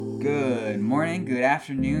Good morning, good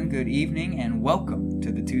afternoon, good evening, and welcome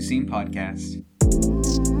to the Two Scene Podcast.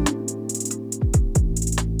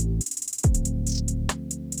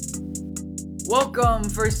 Welcome,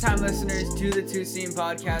 first-time listeners, to the Two Scene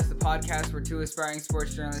Podcast, the podcast where two aspiring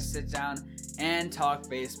sports journalists sit down and talk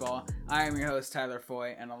baseball. I am your host, Tyler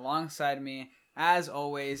Foy, and alongside me, as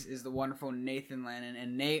always, is the wonderful Nathan Lannon.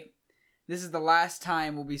 And Nate, this is the last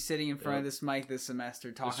time we'll be sitting in front of this mic this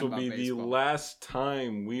semester talking about baseball. This will be the last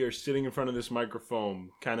time we are sitting in front of this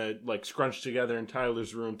microphone, kind of like scrunched together in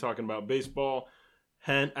Tyler's room talking about baseball.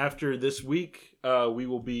 And after this week, we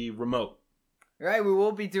will be remote. Right, we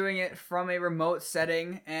will be doing it from a remote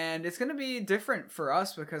setting, and it's going to be different for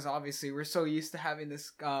us because obviously we're so used to having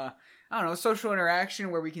this, social interaction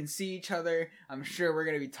where we can see each other. I'm sure we're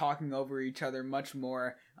going to be talking over each other much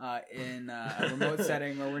more in a remote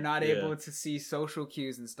setting where we're not able to see social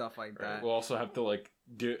cues and stuff like that. Right. We'll also have to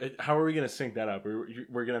how are we going to sync that up? We're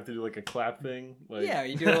going to have to do like a clap thing?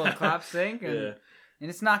 You do a little clap sync. And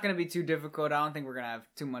it's not going to be too difficult. I don't think we're going to have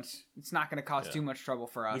too much. It's not going to cause too much trouble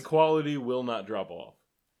for us. The quality will not drop off.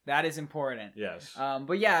 That is important. Yes.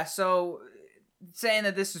 So saying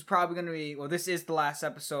that this is probably going to be, this is the last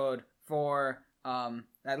episode for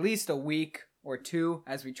at least a week or two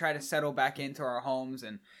as we try to settle back into our homes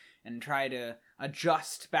and try to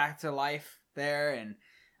adjust back to life there. And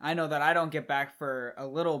I know that I don't get back for a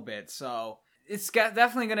little bit. So it's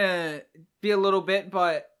definitely going to be a little bit,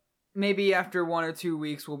 but maybe after 1 or 2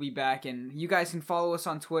 weeks, we'll be back, and you guys can follow us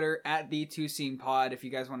on Twitter at the Two Scene Pod if you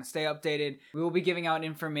guys want to stay updated. We will be giving out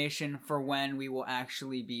information for when we will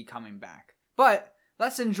actually be coming back. But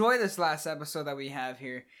let's enjoy this last episode that we have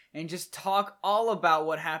here and just talk all about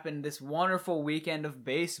what happened this wonderful weekend of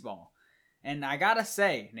baseball. And I gotta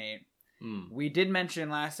say, Nate, we did mention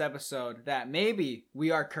last episode that maybe we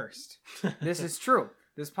are cursed. This is true.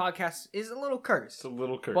 This podcast is a little cursed. It's a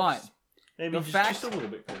little cursed. But maybe just a little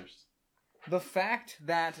bit cursed. The fact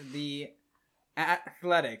that the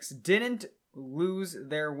Athletics didn't lose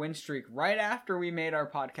their win streak right after we made our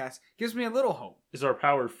podcast gives me a little hope. Is our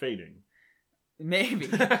power fading? Maybe.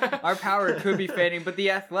 Our power could be fading, but the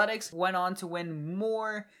Athletics went on to win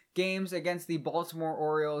more games against the Baltimore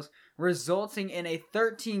Orioles, resulting in a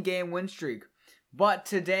 13-game win streak. But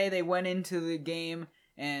today they went into the game,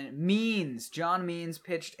 and John Means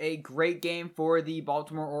pitched a great game for the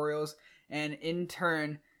Baltimore Orioles, and in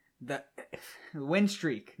turn, the win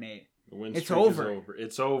streak, Nate. The win streak is over.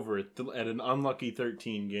 It's over at an unlucky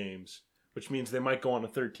 13 games, which means they might go on a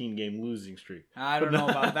 13-game losing streak. I don't know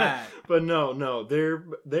about that. But no, their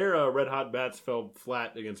red hot bats fell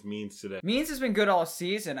flat against Means today. Means has been good all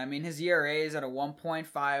season. I mean, his ERA is at a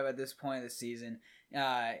 1.5 at this point of the season.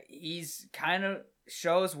 He's kind of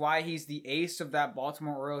shows why he's the ace of that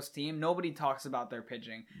Baltimore Orioles team. Nobody talks about their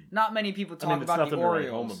pitching. Not many people talk about the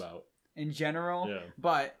Orioles in general,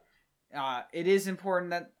 but it is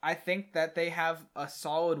important that I think that they have a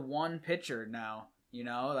solid one pitcher now. You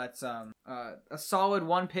know, that's a solid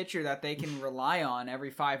one pitcher that they can rely on every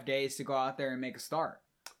 5 days to go out there and make a start.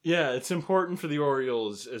 Yeah, it's important for the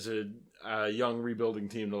Orioles as a young rebuilding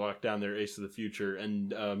team to lock down their ace of the future,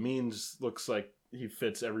 and Means looks like he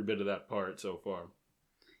fits every bit of that part so far.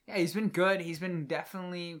 Yeah, he's been good. He's been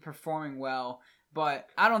definitely performing well. But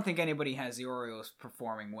I don't think anybody has the Orioles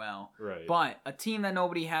performing well. Right. But a team that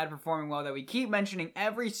nobody had performing well that we keep mentioning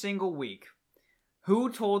every single week.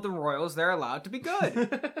 Who told the Royals they're allowed to be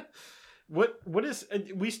good? What is...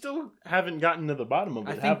 We still haven't gotten to the bottom of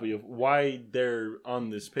it, have we? Of why they're on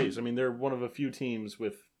this pace. I mean, they're one of a few teams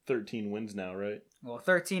with 13 wins now, right? Well,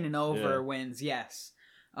 13 and over wins, yes.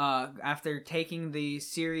 After taking the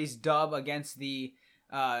series dub against the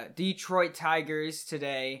Detroit Tigers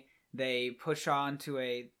today, they push on to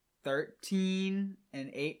a 13-8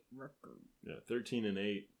 record. Yeah,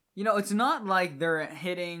 13-8. You know, it's not like they're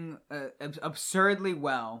hitting absurdly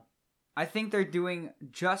well. I think they're doing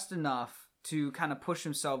just enough to kind of push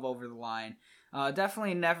himself over the line.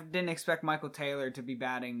 Definitely didn't expect Michael Taylor to be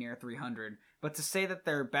batting near 300. But to say that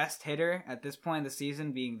their best hitter at this point of the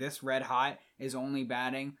season, being this red hot, is only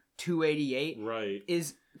batting 288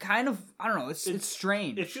 is kind of, I don't know, it's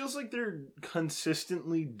strange. It feels like they're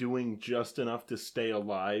consistently doing just enough to stay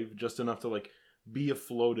alive, just enough to be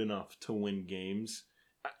afloat enough to win games.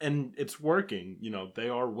 And it's working. You know, they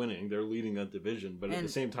are winning. They're leading that division. But at the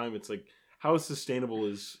same time, it's like, how sustainable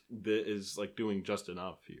is doing just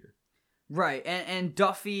enough here? Right. And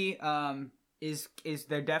Duffy is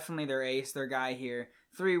they're definitely their ace, their guy here.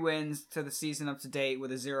 3 wins to the season up to date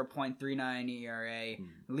with a 0.39 ERA,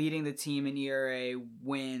 leading the team in ERA,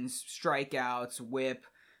 wins, strikeouts, whip,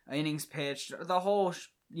 innings pitched, the whole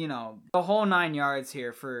 9 yards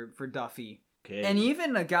here for Duffy. okay. And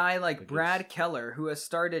even a guy like Like Brad Keller, who has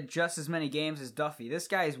started just as many games as Duffy. This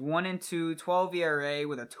guy is 1-2, 12 ERA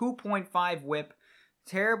with a 2.5 WHIP.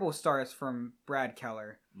 Terrible starts from Brad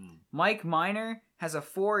Keller. Mike Minor has a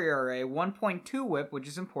 4 ERA, 1.2 WHIP, which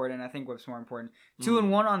is important. I think WHIP's more important.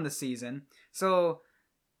 2-1 on the season. So,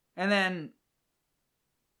 and then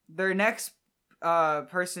their next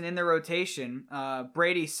person in the rotation,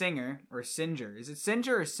 Brady Singer or Singer. Is it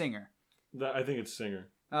Singer or Singer? I think it's Singer.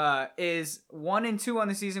 Is 1-2 on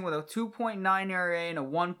the season with a 2.9 ERA and a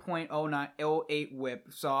 1.08 WHIP.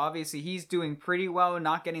 So obviously he's doing pretty well,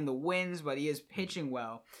 not getting the wins, but he is pitching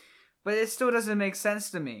well. But it still doesn't make sense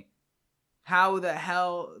to me how the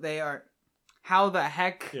heck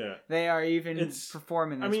they are even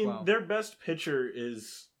performing this well. I mean, their best pitcher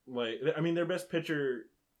is their best pitcher.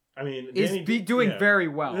 I mean, is doing very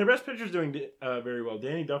well. Their best pitcher's doing very well.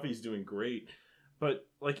 Danny Duffy's doing great. But,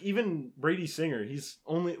 like, even Brady Singer, he's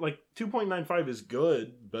only, 2.95 is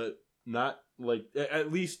good, but not,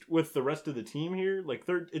 at least with the rest of the team here,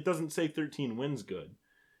 it doesn't say 13 wins good.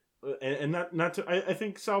 And not to, I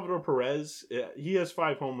think Salvador Perez, he has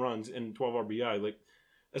 5 home runs and 12 RBI.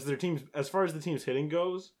 As far as the team's hitting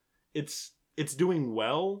goes, it's doing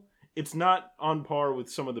well. It's not on par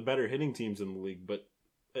with some of the better hitting teams in the league, but,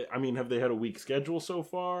 I mean, have they had a weak schedule so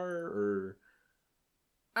far, or...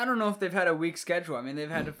 I don't know if they've had a weak schedule. I mean, they've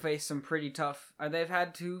had to face some pretty tough... They've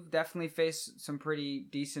had to definitely face some pretty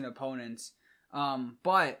decent opponents.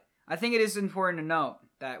 But I think it is important to note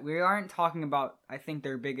that we aren't talking about, I think,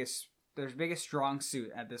 their biggest strong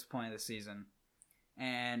suit at this point of the season.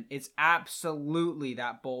 And it's absolutely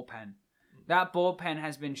that bullpen. That bullpen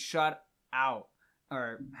has been shut out.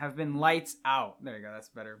 Or have been lights out. There you go. That's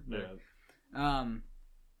better. Yeah.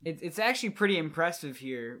 It's actually pretty impressive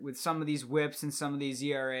here with some of these whips and some of these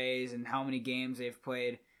ERAs and how many games they've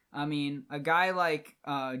played. I mean, a guy like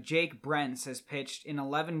Jake Brentz has pitched in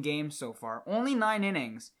 11 games so far. Only 9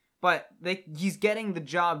 innings, but he's getting the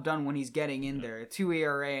job done when he's getting in there. A 2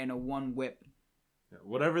 ERA and a 1 whip. Yeah,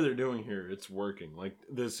 whatever they're doing here, it's working. Like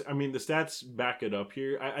this, I mean, the stats back it up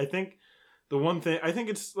here. I think the one thing, I think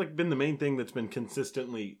it's been the main thing that's been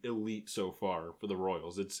consistently elite so far for the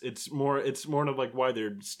Royals. It's more of why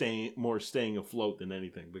they're staying afloat than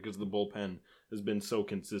anything, because the bullpen has been so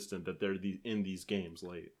consistent that they're in these games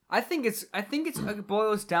late. I think it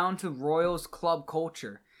boils down to Royals club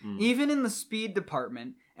culture. Even in the speed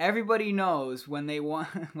department, everybody knows when they went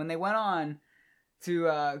on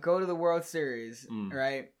to go to the World Series,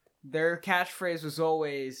 right? Their catchphrase was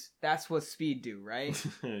always, "That's what speed do," right?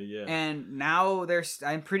 Yeah. And now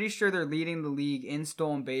I'm pretty sure they're leading the league in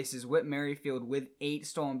stolen bases. Whit Merrifield with 8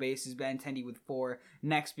 stolen bases, Benintendi with 4,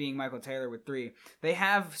 next being Michael Taylor with 3. They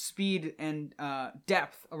have speed and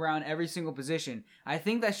depth around every single position. I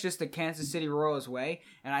think that's just the Kansas City Royals way,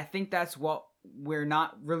 and I think that's what we're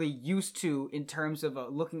not really used to in terms of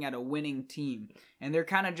looking at a winning team. And they're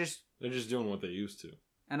kind of they're just doing what they used to.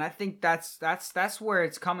 And I think that's where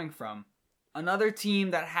it's coming from. Another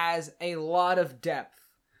team that has a lot of depth,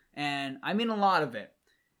 and I mean a lot of it.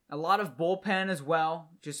 A lot of bullpen as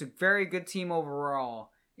well. Just a very good team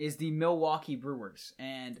overall is the Milwaukee Brewers.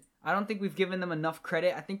 And I don't think we've given them enough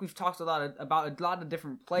credit. I think we've talked about a lot of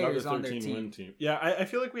different players on their team. Yeah, I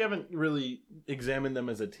feel like we haven't really examined them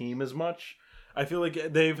as a team as much. I feel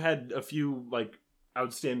like they've had a few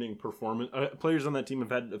outstanding players on that team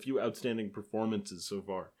have had a few outstanding performances so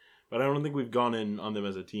far, but I don't think we've gone in on them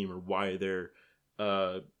as a team or why they're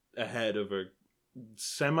ahead of a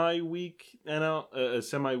semi-weak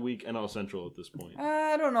NL Central at this point.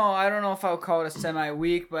 I don't know if I would call it a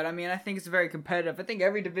semi-weak, but I mean, I think it's very competitive. I think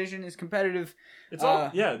every division is competitive. It's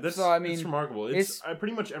it's remarkable. It's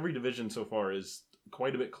pretty much every division so far is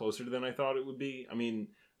quite a bit closer than I thought it would be. I mean,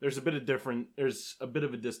 there's a bit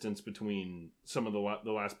of a distance between some of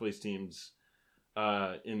the last place teams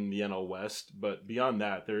in the NL West, but beyond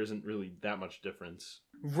that, there isn't really that much difference.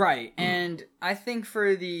 Right, and I think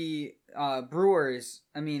for the Brewers,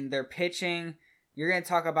 I mean, their pitching, you're going to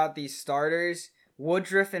talk about these starters.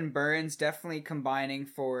 Woodruff and Burns definitely combining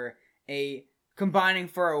for a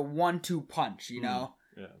 1-2 punch, you know?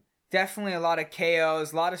 Yeah. Definitely a lot of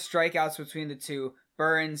KOs, a lot of strikeouts between the two.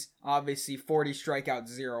 Burns, obviously, 40 strikeouts,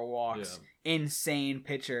 0 walks. Yeah. Insane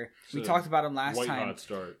pitcher. We talked about him last time. Hot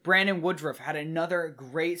start. Brandon Woodruff had another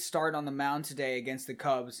great start on the mound today against the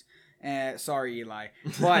Cubs. Sorry, Eli.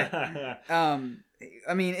 But, I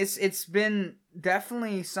mean, it's been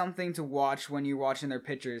definitely something to watch when you're watching their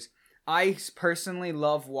pitchers. I personally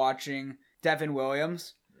love watching Devin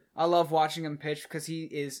Williams. I love watching him pitch because he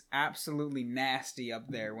is absolutely nasty up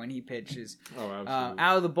there when he pitches. Oh, absolutely.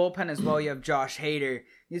 Out of the bullpen as well, you have Josh Hader.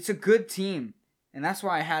 It's a good team. and that's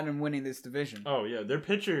why I had them winning this division. Oh yeah, their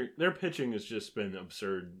pitching has just been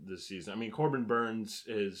absurd this season. I mean, Corbin Burns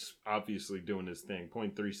is obviously doing his thing.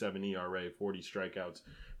 .37 ERA, 40 strikeouts.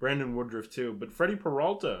 Brandon Woodruff too, but Freddie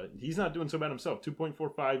Peralta, he's not doing so bad himself.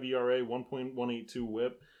 2.45 ERA, 1.182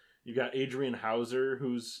 WHIP. You got Adrian Hauser,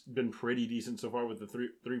 who's been pretty decent so far with the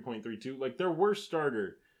 3.32. Like, their worst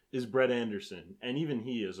starter is Brett Anderson, and even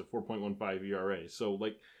he is a 4.15 ERA. So,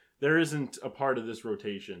 like, there isn't a part of this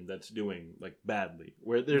rotation that's doing, like, badly.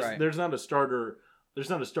 Where there's not a starter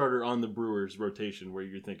on the Brewers rotation where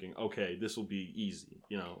you're thinking, okay, this will be easy.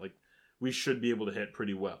 You know, like, we should be able to hit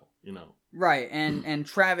pretty well, you know. Right, and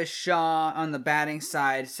Travis Shaw on the batting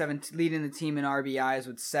side, leading the team in RBIs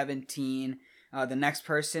with 17. The next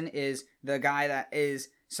person is the guy that is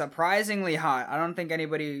surprisingly hot. I don't think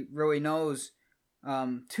anybody really knows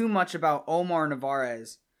too much about Omar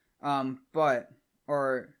Narvaez, I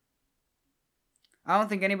don't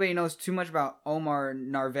think anybody knows too much about Omar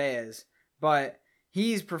Narvaez, but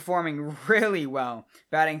he's performing really well,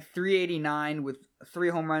 batting .389 with 3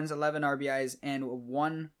 home runs, 11 RBIs, and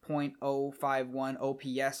 1.051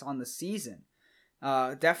 OPS on the season.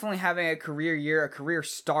 Definitely having a career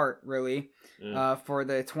start, really, for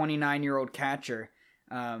the 29-year-old catcher.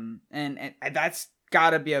 And that's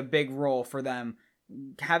got to be a big role for them.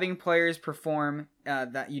 Having players perform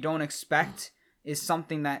that you don't expect is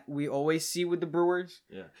something that we always see with the Brewers.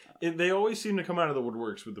 Yeah, they always seem to come out of the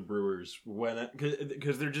woodworks with the Brewers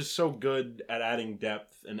because they're just so good at adding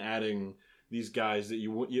depth and adding these guys that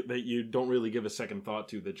you don't really give a second thought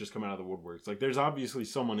to, that just come out of the woodworks. Like, there's obviously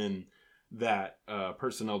someone in that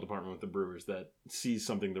personnel department with the Brewers that sees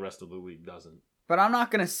something the rest of the league doesn't. But I'm not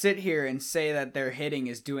going to sit here and say that their hitting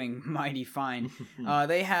is doing mighty fine.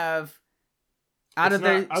 They have other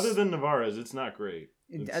than Narvaez, it's not great.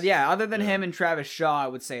 Other than him and Travis Shaw, I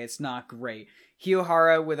would say it's not great.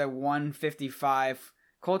 Hiohara with a 155.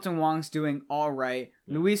 Colton Wong's doing all right.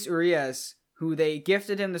 Yeah. Luis Urias, who they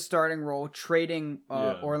gifted him the starting role, trading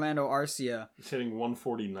Orlando Arcia. He's hitting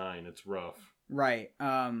 149. It's rough. Right.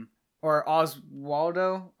 Or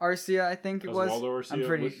Oswaldo Arcia, I think it was. Oswaldo Arcia? I'm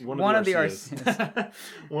pretty one of the Arcias.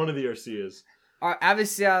 One of the Arcias.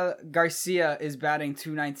 Avisail Garcia is batting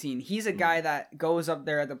 .219. He's a guy that goes up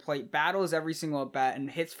there at the plate, battles every single at bat, and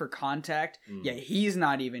hits for contact. Yet he's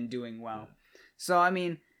not even doing well. So, I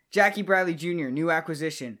mean, Jackie Bradley Jr., new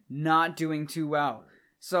acquisition, not doing too well.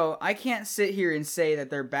 So I can't sit here and say that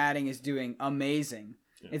their batting is doing amazing.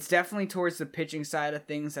 Yeah. It's definitely towards the pitching side of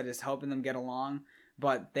things that is helping them get along.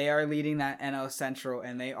 But they are leading that NL Central,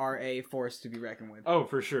 and they are a force to be reckoned with. Oh,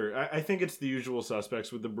 for sure. I think it's the usual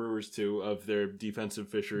suspects with the Brewers, too, of their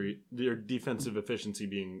defensive efficiency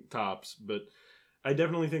being tops. But I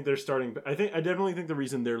definitely think they're starting. I definitely think the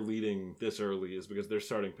reason they're leading this early is because their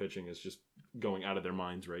starting pitching is just going out of their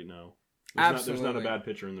minds right now. There's not a bad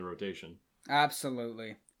pitcher in the rotation.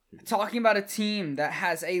 Absolutely. Talking about a team that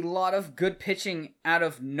has a lot of good pitching out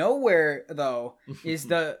of nowhere, though, is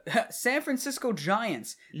the San Francisco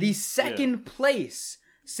Giants. The second place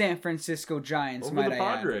San Francisco Giants, over the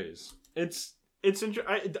Padres. It's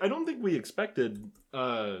I don't think we expected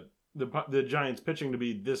the Giants pitching to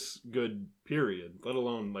be this good, period, let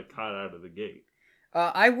alone like hot out of the gate.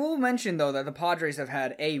 I will mention, though, that the Padres have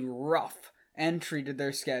had a rough entry to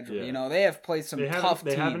their schedule. Yeah. You know, they have played some tough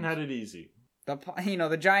teams. They haven't had it easy.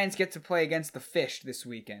 The Giants get to play against the Fish this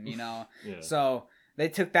weekend, you know. So they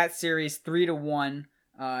took that series 3-1,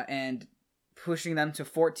 and pushing them to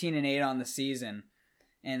 14-8 on the season.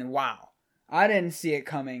 And wow, I didn't see it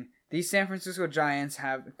coming. These San Francisco Giants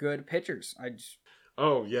have good pitchers.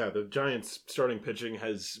 Oh yeah, the Giants' starting pitching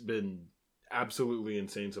has been absolutely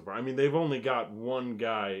insane so far. I mean, they've only got one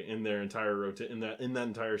guy in their entire in that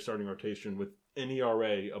entire starting rotation with an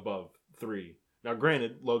ERA above 3. Now,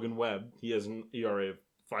 granted, Logan Webb, he has an ERA of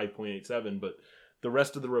 5.87, but the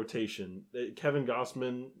rest of the rotation, Kevin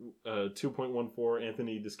Gossman, 2.14,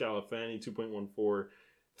 Anthony Descalafani, 2.14,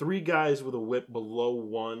 3 guys with a WHIP below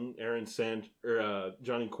 1,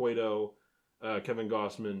 Johnny Cueto, Kevin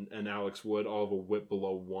Gossman, and Alex Wood, all have a WHIP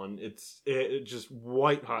below 1. It's just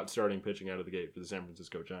white-hot starting pitching out of the gate for the San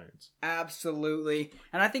Francisco Giants. Absolutely.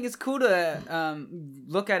 And I think it's cool to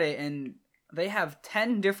look at it, and they have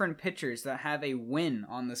 10 different pitchers that have a win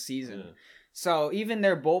on the season. Yeah. So even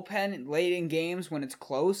their bullpen late in games when it's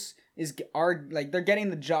close they're getting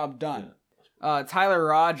the job done. Yeah. Tyler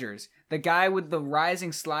Rogers, the guy with the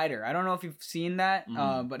rising slider. I don't know if you've seen that,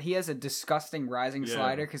 but he has a disgusting rising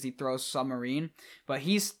slider because he throws submarine. But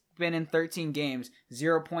he's been in 13 games,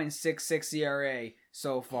 0.66 ERA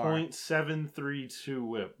so far. 0.732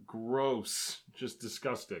 WHIP. Gross. Just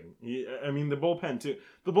disgusting. The bullpen too.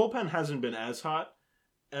 The bullpen hasn't been as hot,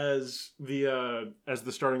 as the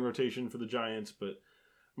starting rotation for the Giants, but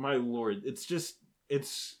my lord, it's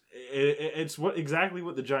what exactly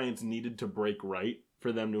what the Giants needed to break right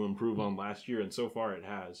for them to improve on last year, and so far it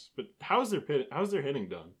has. But how's their hitting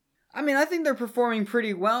done? I mean, I think they're performing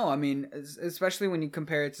pretty well. I mean, especially when you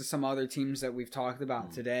compare it to some other teams that we've talked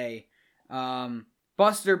about today.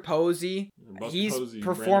 Buster Posey, he's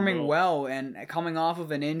performing well and coming off of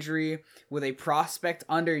an injury with a prospect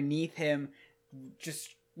underneath him,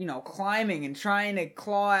 just, climbing and trying to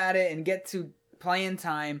claw at it and get to playing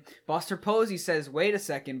time. Buster Posey says, wait a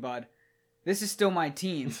second, bud. This is still my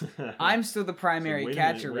team. I'm still the primary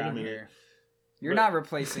catcher around here. You're not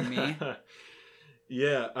replacing me.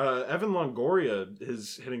 Yeah, Evan Longoria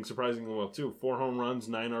is hitting surprisingly well, too. 4 home runs,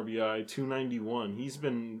 9 RBI, 291. He's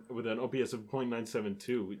been with an OPS of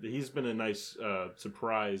 .972. He's been a nice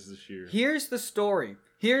surprise this year. Here's the story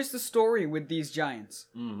with these Giants.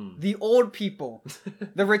 Mm-hmm. The old people,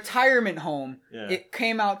 the retirement home, it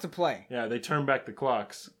came out to play. Yeah, they turned back the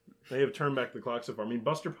clocks. They have turned back the clock so far. I mean,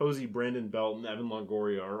 Buster Posey, Brandon Belt, and Evan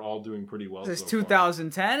Longoria are all doing pretty well. Is this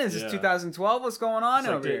 2010? Is this 2012? What's going on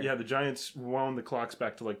over here? Yeah, the Giants wound the clocks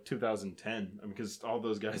back to 2010 because all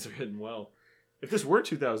those guys are hitting well. If this were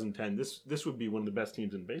 2010, this would be one of the best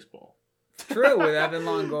teams in baseball. True, with Evan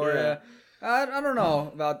Longoria. I don't know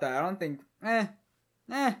about that. I don't think...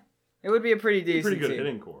 It would be a pretty decent pretty good team.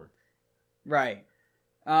 Hitting core. Right.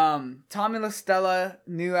 Tommy La Stella,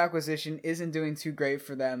 new acquisition, isn't doing too great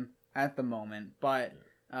for them at the moment, but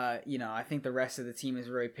I think the rest of the team is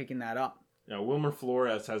really picking that up. Yeah, Wilmer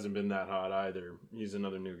Flores hasn't been that hot either. He's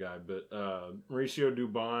another new guy, but Mauricio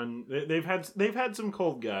Dubon, they've had some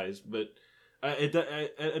cold guys, but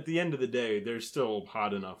at the end of the day, they're still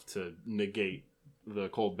hot enough to negate the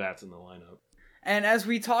cold bats in the lineup. And as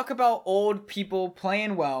we talk about old people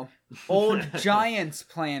playing well, old Giants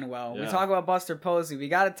playing well, we talk about Buster Posey, we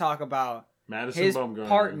got to talk about his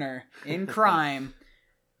partner in crime.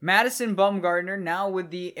 Madison Bumgarner, now with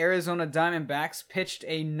the Arizona Diamondbacks, pitched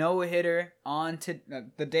a no-hitter on to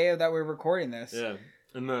the day that we're recording this. Yeah,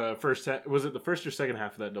 in the first was it the first or second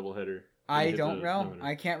half of that doubleheader? I don't know. No-hitter.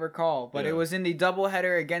 I can't recall, but it was in the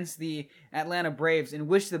doubleheader against the Atlanta Braves, in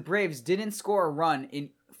which the Braves didn't score a run in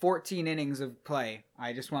 14 innings of play.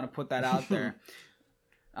 I just want to put that out there.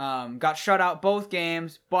 Got shut out both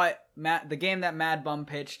games, but the game that Mad Bum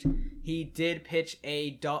pitched, he did pitch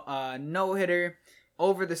a no-hitter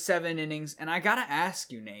over the 7 innings. And I gotta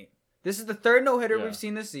ask you, Nate, this is the third no-hitter we've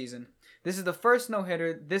seen this season. This is the first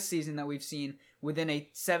no-hitter this season that we've seen within a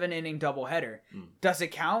 7-inning doubleheader. Does it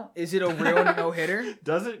count? Is it a real no-hitter?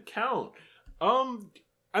 Does it count?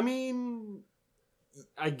 I mean,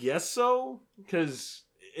 I guess so, because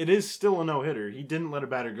it is still a no-hitter. He didn't let a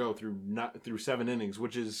batter go through 7 innings,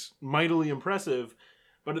 which is mightily impressive.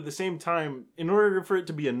 But at the same time, in order for it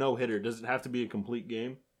to be a no-hitter, does it have to be a complete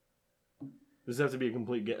game? Does it have to be a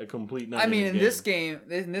complete 9-inning I mean, in game? this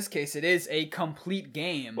case, it is a complete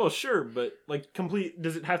game. Well, sure, but complete.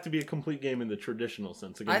 Does it have to be a complete game in the traditional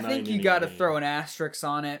sense? I think you got to throw an asterisk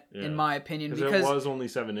on it, in my opinion, because it was only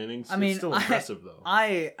 7 innings. I mean, it's still impressive though.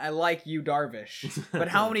 I like Yu Darvish, but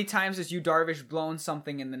how many times has Yu Darvish blown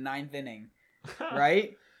something in the 9th inning?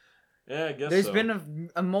 Right? Yeah, I guess There's been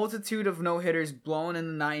a multitude of no-hitters blown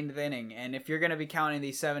in the 9th inning, and if you're going to be counting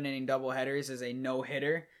these 7-inning doubleheaders as a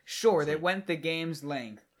no-hitter, sure, they went the game's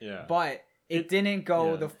length. Yeah. But it didn't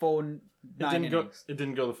go the full 9 innings. It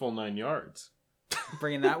didn't go the full 9 yards.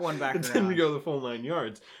 Bringing that one back It didn't go the full 9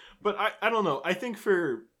 yards. But I don't know. I think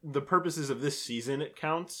for the purposes of this season, it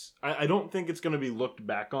counts. I don't think it's going to be looked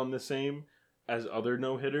back on the same as other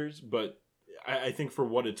no-hitters, but I think for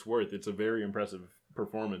what it's worth, it's a very impressive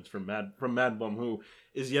performance from Mad Bum, who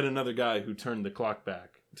is yet another guy who turned the clock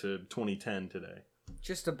back to 2010 today.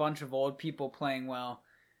 Just a bunch of old people playing well.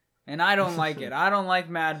 And I don't like it. I don't like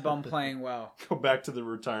Mad Bum playing well. Go back to the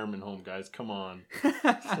retirement home, guys. Come on. Come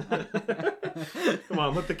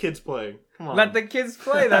on, let the kids play. Come on. Let the kids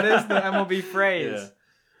play. That is the MLB phrase. Yeah.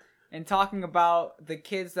 And talking about the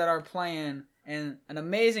kids that are playing, and an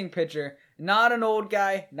amazing pitcher, not an old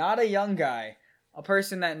guy, not a young guy, a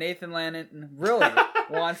person that Nathan Lannon really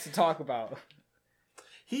wants to talk about.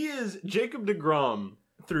 He is Jacob deGrom.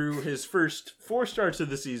 Through his first 4 starts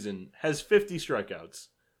of the season, has 50 strikeouts.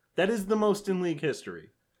 That is the most in league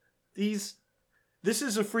history. This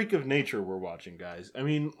is a freak of nature we're watching, guys. I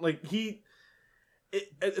mean, the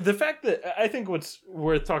fact that I think what's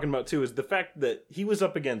worth talking about too is the fact that he was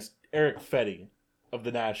up against Eric Fetty of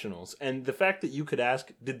the Nationals, and the fact that you could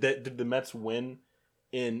ask, did the Mets win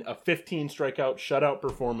in a 15 strikeout shutout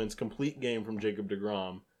performance, complete game from Jacob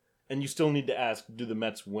deGrom, and you still need to ask, did the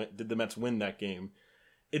Mets win that game?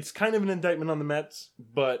 it's kind of an indictment on the Mets,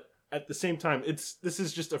 but at the same time, this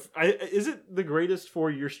is just is it the greatest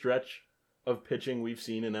 4-year stretch of pitching we've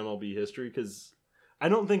seen in MLB history? Because I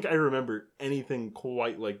don't think I remember anything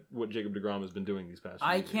quite like what Jacob deGrom has been doing these past few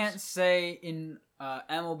years. I can't say in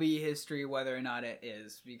MLB history whether or not it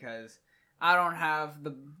is, because I don't have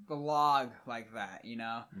the log like that, you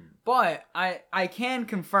know? But I can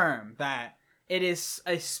confirm that it is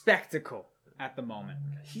a spectacle at the moment.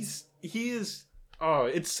 He is... Oh,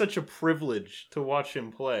 it's such a privilege to watch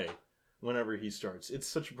him play whenever he starts. It's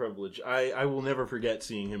such a privilege. I will never forget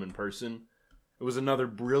seeing him in person. It was another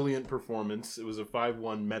brilliant performance. It was a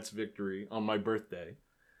 5-1 Mets victory on my birthday.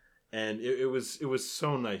 And it was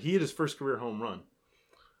so nice. He hit his first career home run.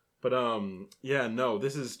 But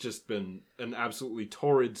this has just been an absolutely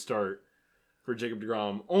torrid start for Jacob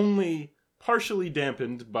deGrom. Only partially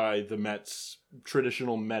dampened by the Mets'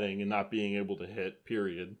 traditional metting and not being able to hit,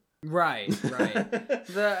 period. Right.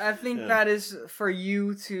 I think that is for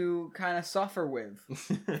you to kind of suffer with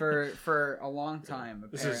for a long time,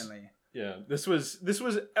 apparently. This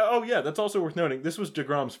was. Oh yeah, that's also worth noting. This was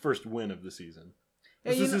deGrom's first win of the season.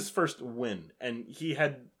 This is his first win, and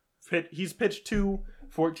he's pitched 2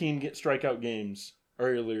 14 strikeout games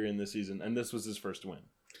earlier in the season, and this was his first win.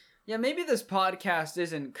 Yeah, maybe this podcast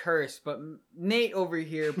isn't cursed, but Nate over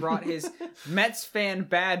here brought his Mets fan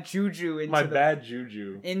bad juju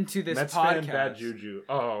into this Mets podcast. Fan bad juju.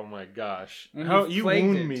 Oh my gosh. And How you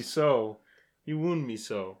wound me so. You wound me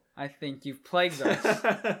so. I think you've plagued us.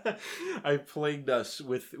 I plagued us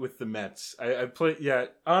with the Mets. I played. Yeah,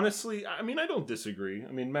 honestly, I mean, I don't disagree.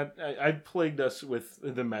 I mean, I plagued us with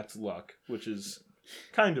the Mets luck, which is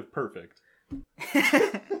kind of perfect.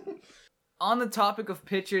 On the topic of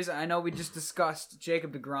pitchers, I know we just discussed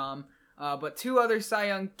Jacob deGrom, but 2 other Cy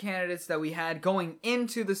Young candidates that we had going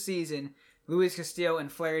into the season, Luis Castillo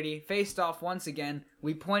and Flaherty, faced off once again.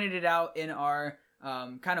 We pointed it out in our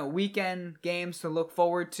kind of weekend games to look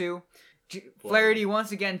forward to. Flaherty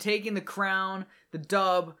once again taking the crown, the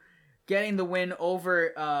dub, getting the win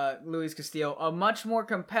over Luis Castillo. A much more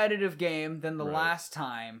competitive game than the last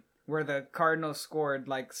time, where the Cardinals scored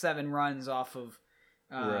like 7 runs off of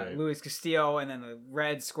Luis Castillo, and then the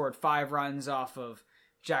Reds scored 5 runs off of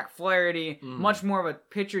Jack Flaherty. Much more of a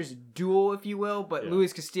pitcher's duel, if you will, but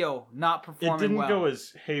Luis Castillo not performing well.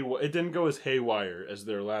 It didn't go as haywire as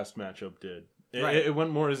their last matchup did. It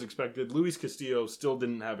went more as expected. Luis Castillo still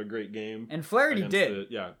didn't have a great game. And Flaherty did.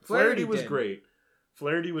 Flaherty was great.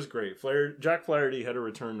 Jack Flaherty had a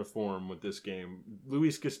return to form with this game.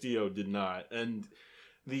 Luis Castillo did not. And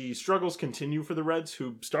the struggles continue for the Reds,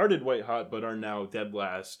 who started white hot but are now dead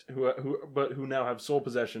last, who now have sole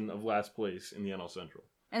possession of last place in the NL Central.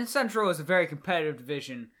 And Central is a very competitive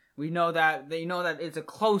division. We know that it's a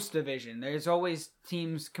close division. There's always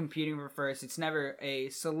teams competing for first. It's never a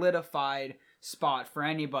solidified spot for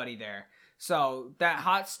anybody there. So that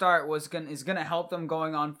hot start is gonna help them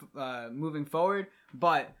going on moving forward,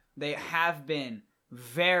 but they have been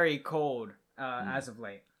very cold as of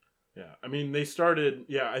late. Yeah, I mean they started.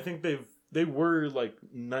 Yeah, I think they were like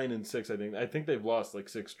 9-6. I think they've lost like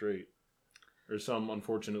 6 straight, or some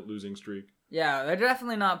unfortunate losing streak. Yeah, they're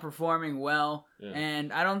definitely not performing well,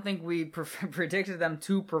 and I don't think we predicted them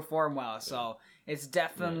to perform well. So it's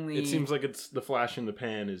definitely. It seems like it's the flash in the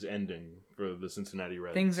pan is ending for the Cincinnati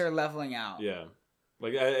Reds. Things are leveling out. Yeah,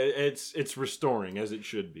 like it's restoring as it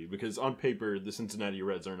should be, because on paper the Cincinnati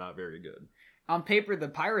Reds are not very good. On paper, the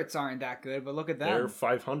Pirates aren't that good, but look at them. They're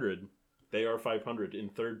 500. They are 500 in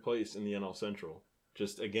 3rd place in the NL Central.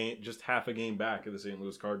 Just half a game back of the St.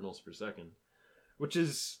 Louis Cardinals for 2nd, which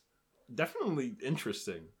is definitely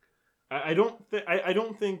interesting. I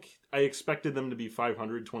don't think I expected them to be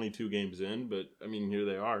 500 22 games in, but I mean, here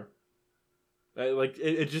they are.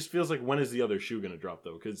 It just feels like, when is the other shoe going to drop,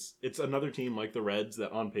 though? Because it's another team like the Reds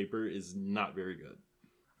that on paper is not very good.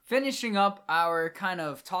 Finishing up our kind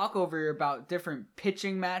of talk over about different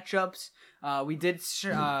pitching matchups, we did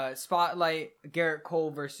spotlight Garrett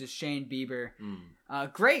Cole versus Shane Bieber.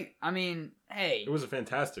 Great. I mean, hey. It was a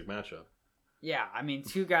fantastic matchup. Yeah, I mean,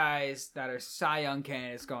 2 guys that are Cy Young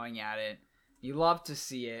candidates going at it. You love to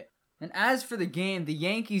see it. And as for the game, the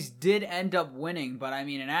Yankees did end up winning, but I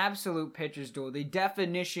mean, an absolute pitcher's duel. The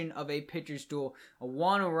definition of a pitcher's duel. A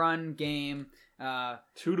 1-run game. 2-1,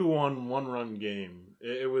 1-run game.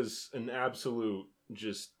 It was an absolute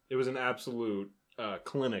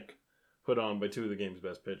clinic put on by 2 of the game's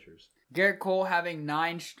best pitchers. Garrett Cole having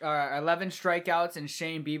 11 strikeouts and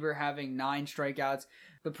Shane Bieber having 9 strikeouts.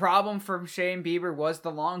 The problem for Shane Bieber was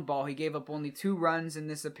the long ball. He gave up only 2 runs in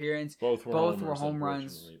this appearance. Both were home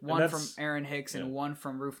runs. One from Aaron Hicks and one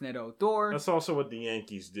from Rougned Odor. That's also what the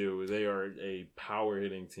Yankees do. They are a power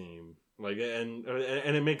hitting team. Like, and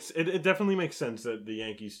it definitely makes sense that the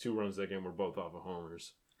Yankees' 2 runs that game were both off of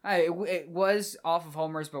homers. It was off of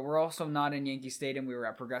homers, but we're also not in Yankee Stadium. We were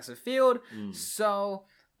at Progressive Field, so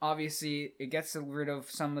obviously it gets rid of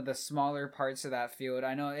some of the smaller parts of that field.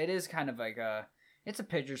 I know it is kind of like it's a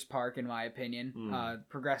pitcher's park in my opinion,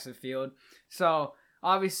 Progressive Field. So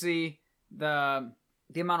obviously the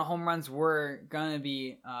amount of home runs were gonna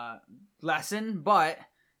be lessened, but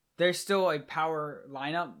there's still a power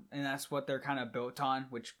lineup, and that's what they're kind of built on,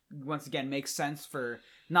 which once again makes sense for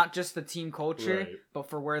not just the team culture, but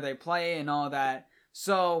for where they play and all that.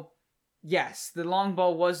 So, yes, the long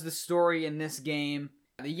ball was the story in this game.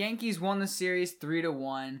 The Yankees won the series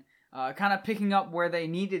 3-1, kind of picking up where they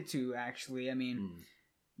needed to, actually. I mean,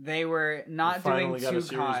 they were not doing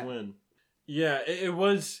too hot. Win. Yeah, it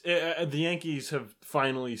was. The Yankees have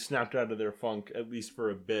finally snapped out of their funk, at least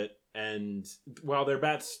for a bit. And while their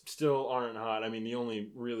bats still aren't hot, I mean, the only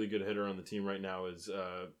really good hitter on the team right now is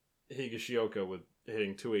Higashioka with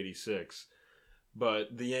hitting 286.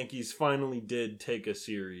 But the Yankees finally did take a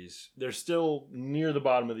series. They're still near the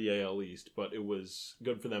bottom of the AL East, but it was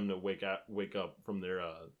good for them to wake up from their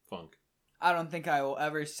funk. I don't think I will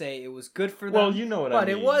ever say it was good for them. Well, you know what I mean. But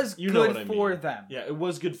it was good for them. Yeah, it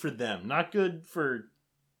was good for them. Not good for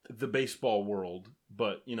the baseball world,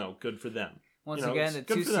 but, good for them. Once again,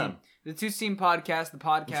 the Two Seam Podcast, the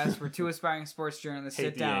podcast where 2 aspiring sports journalists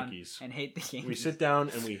sit down and hate the Yankees. We sit down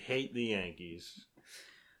and we hate the Yankees.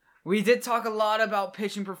 We did talk a lot about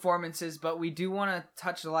pitching performances, but we do want to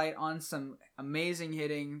touch light on some amazing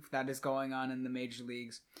hitting that is going on in the major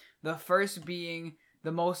leagues. The first being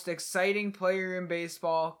the most exciting player in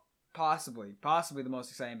baseball, possibly the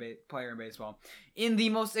most exciting player in baseball, in the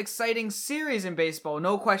most exciting series in baseball,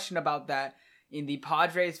 no question about that. In the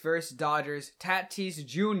Padres versus Dodgers, Tatis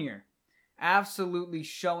Jr. absolutely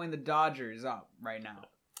showing the Dodgers up right now.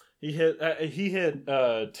 He hit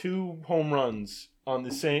 2 home runs on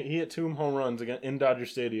the same. He hit 2 home runs again in Dodger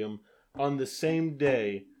Stadium on the same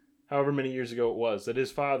day, however many years ago it was, that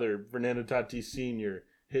his father, Fernando Tatis Sr.,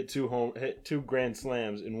 hit 2 grand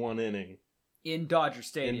slams in 1 inning in Dodger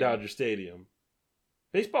Stadium.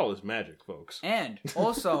 Baseball is magic, folks. And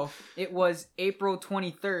also, it was April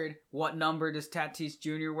 23rd. What number does Tatis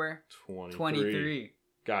Jr. wear? 23.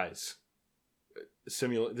 Guys,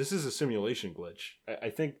 this is a simulation glitch. I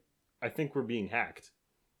think we're being hacked.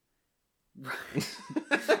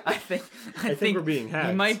 I think we're being hacked.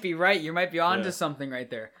 You might be right. You might be onto something right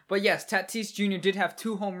there. But yes, Tatis Jr. did have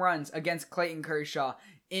 2 home runs against Clayton Kershaw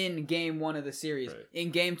in Game 1 of the series. Right.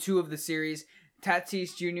 In Game 2 of the series,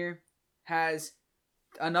 Tatis Jr. has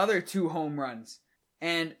another 2 home runs.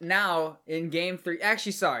 And now in Game 3,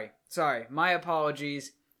 actually, sorry, my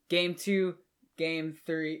apologies. Game 2, Game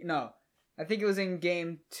 3, no. I think it was in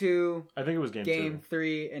Game 2. I think it was Game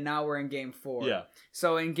 3, and now we're in Game 4. Yeah.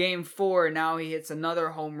 So in Game 4, now he hits another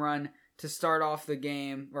home run to start off the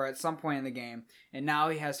game, or at some point in the game. And now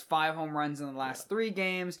he has 5 home runs in the last 3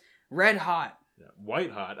 games. Red hot. Yeah,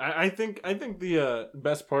 white hot. I think the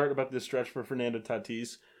best part about this stretch for Fernando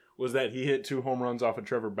Tatis was that he hit 2 home runs off of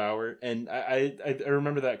Trevor Bauer. And I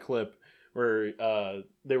remember that clip where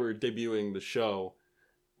they were debuting the show,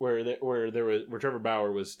 where Trevor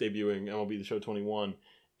Bauer was debuting MLB The Show 21,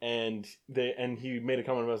 and he made a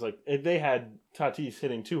comment about, like, they had Tatis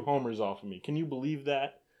hitting 2 homers off of me. Can you believe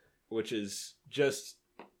that? Which is just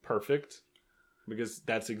perfect, because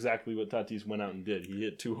that's exactly what Tatis went out and did. He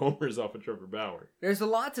hit 2 homers off of Trevor Bauer. There's a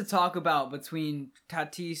lot to talk about between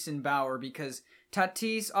Tatis and Bauer, because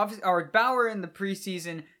Bauer in the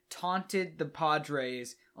preseason taunted the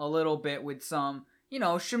Padres a little bit with some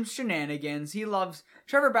shenanigans.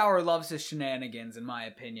 Trevor Bauer loves his shenanigans, in my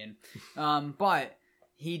opinion. But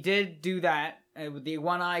he did do that with the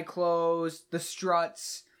one eye closed, the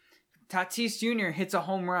struts. Tatis Jr. hits a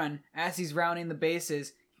home run as he's rounding the bases.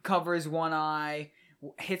 He covers one eye,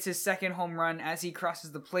 hits his second home run. As he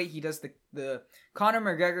crosses the plate, he does the Conor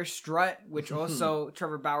McGregor strut, which also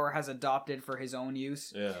Trevor Bauer has adopted for his own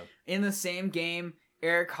use. Yeah. In the same game,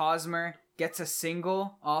 Eric Hosmer gets a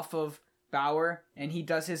single off of Bauer, and he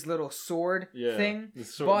does his little sword thing.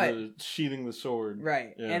 The sheathing the sword.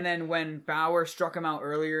 Right. Yeah. And then when Bauer struck him out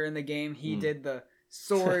earlier in the game, he did the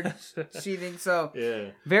sword sheathing. So,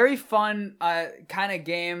 very fun kind of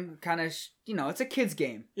game. It's a kid's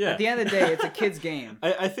game. Yeah. At the end of the day, it's a kid's game.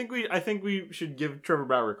 I think we should give Trevor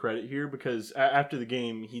Bauer credit here, because after the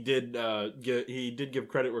game, he did give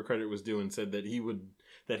credit where credit was due, and said that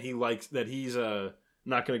he's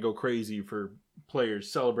not going to go crazy for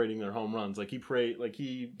players celebrating their home runs. Like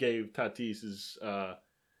he gave Tatis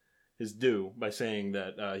his due by saying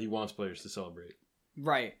that he wants players to celebrate.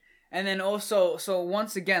 Right. And then also, so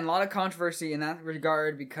once again, a lot of controversy in that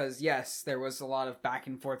regard because, yes, there was a lot of back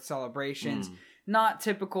and forth celebrations. Not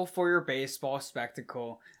typical for your baseball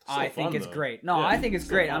spectacle. I think it's great. No, I think it's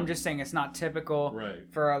great. I'm just saying it's not typical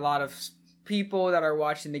for a lot of people that are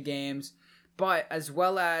watching the games. But as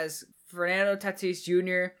well as Fernando Tatis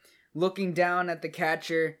Jr. looking down at the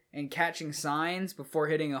catcher and catching signs before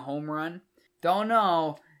hitting a home run. Don't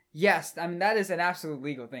know. Yes, I mean, that is an absolute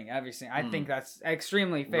legal thing, obviously. I think that's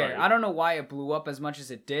extremely fair. Right. I don't know why it blew up as much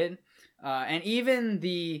as it did. And even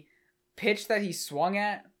the pitch that he swung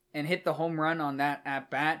at and hit the home run on that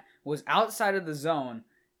at-bat was outside of the zone.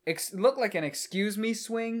 Looked like an excuse me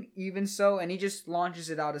swing, even so, and he just launches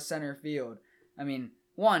it out of center field. I mean,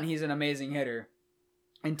 one, he's an amazing hitter.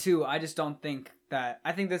 And two, I just don't think that...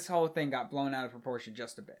 I think this whole thing got blown out of proportion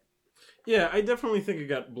just a bit. Yeah, I definitely think it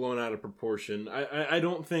got blown out of proportion. I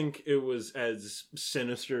don't think it was as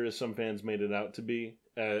sinister as some fans made it out to be.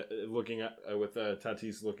 Looking at with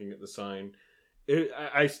Tatis looking at the sign,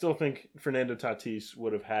 I still think Fernando Tatis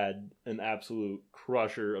would have had an absolute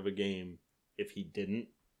crusher of a game if he didn't.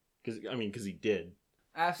 Because he did.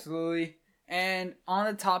 Absolutely. And on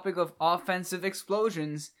the topic of offensive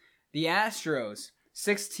explosions, the Astros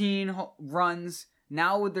 16 runs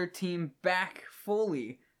now with their team back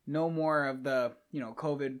fully. No more of the,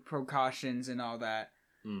 COVID precautions and all that.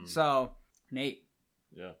 So, Nate.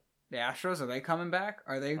 Yeah. The Astros, are they coming back?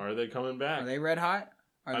 Are they coming back? Are they red hot?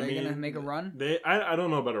 Are they going to make a run? I don't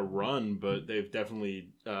know about a run, but they've definitely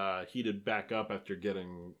heated back up after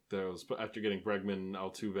getting Bregman,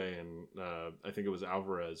 Altuve, and I think it was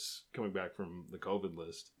Alvarez coming back from the COVID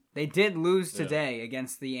list. They did lose today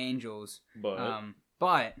against the Angels.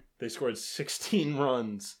 But they scored 16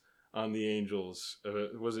 runs on the Angels.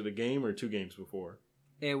 Was it a game or 2 games before?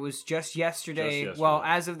 It was just yesterday. Well,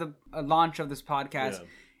 as of the launch of this podcast,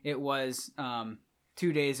 it was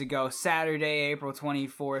 2 days ago. Saturday, April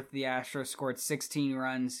 24th, the Astros scored 16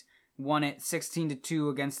 runs, won it 16-2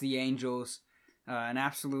 against the Angels. An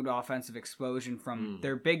absolute offensive explosion from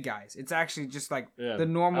their big guys. It's actually just like the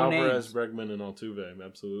normal Alvarez, names. Bregman, and Altuve,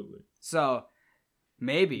 absolutely. So,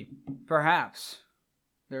 maybe, perhaps,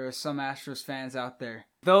 there are some Astros fans out there.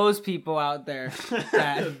 Those people out there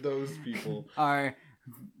that those people are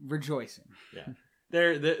rejoicing. Yeah.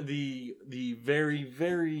 They're the very,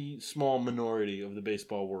 very small minority of the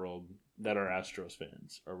baseball world that are Astros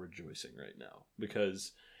fans are rejoicing right now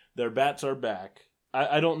because their bats are back.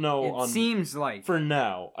 I don't know. It seems like for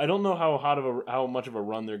now. I don't know how much of a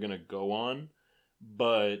run they're going to go on,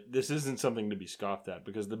 but this isn't something to be scoffed at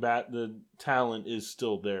because the talent is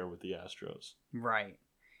still there with the Astros. Right.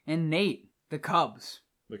 And Nate, the Cubs.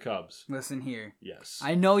 The Cubs. Listen here. Yes.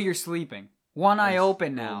 I know you're sleeping. One eye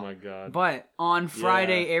open now. Oh my God. But on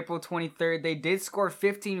Friday, April 23rd, they did score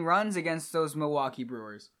 15 runs against those Milwaukee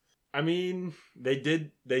Brewers. I mean, they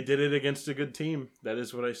did it against a good team. That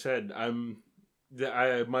is what I said. I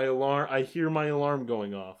hear my alarm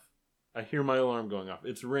going off.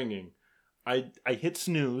 It's ringing. I hit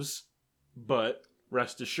snooze, but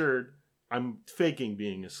rest assured, I'm faking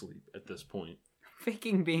being asleep at this point.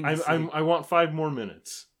 Faking being asleep. I want 5 more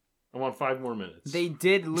minutes. They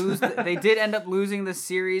did lose. They did end up losing the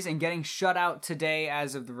series and getting shut out today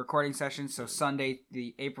as of the recording session. So Sunday,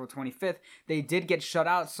 the April 25th, they did get shut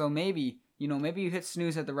out. So maybe you hit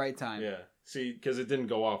snooze at the right time. Yeah. See, because it didn't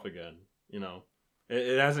go off again.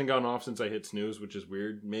 It hasn't gone off since I hit snooze, which is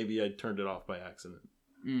weird. Maybe I turned it off by accident.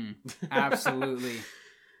 Absolutely.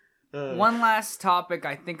 One last topic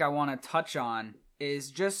I think I want to touch on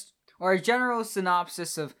is a general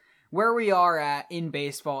synopsis of where we are at in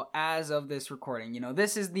baseball as of this recording.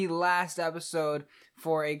 This is the last episode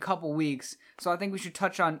for a couple weeks, so I think we should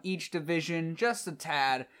touch on each division just a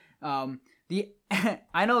tad.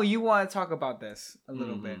 I know you want to talk about this a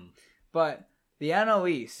little bit, but the NL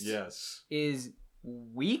East is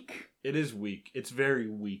weak. It is weak. It's very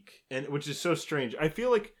weak, and which is so strange. I feel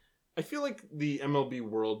like the MLB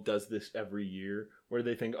world does this every year, where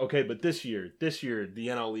they think, okay, but this year, the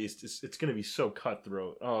NL East it's going to be so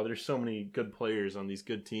cutthroat. Oh, there's so many good players on these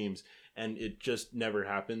good teams, and it just never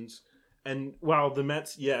happens. And while the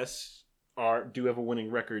Mets, do have a winning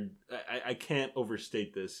record, I can't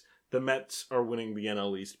overstate this. The Mets are winning the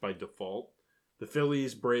NL East by default. The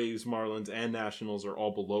Phillies, Braves, Marlins, and Nationals are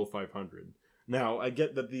all below 500. Now, I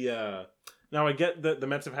get that the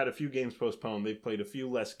Mets have had a few games postponed. They've played a few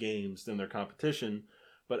less games than their competition,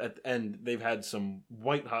 but at the end, they've had some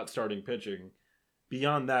white-hot starting pitching.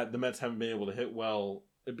 Beyond that, the Mets haven't been able to hit well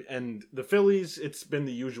And the Phillies, it's been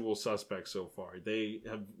the usual suspects so far.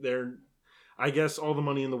 I guess all the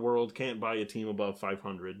money in the world can't buy a team above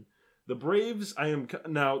 500. The Braves,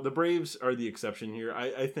 the Braves are the exception here.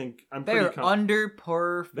 I think they're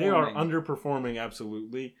underperforming. They are underperforming,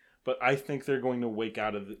 absolutely. But I think they're going to wake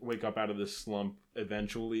up out of this slump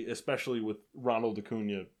eventually, especially with Ronald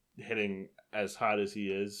Acuna hitting as hot as he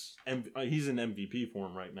is. And he's in MVP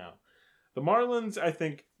form right now. The Marlins, I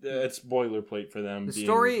think it's boilerplate for them. The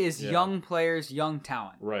story is young players, young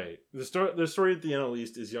talent. Right. The story at the NL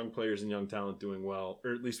East is young players and young talent doing well,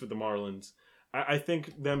 or at least with the Marlins. I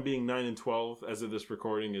think them being 9-12 as of this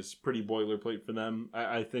recording is pretty boilerplate for them.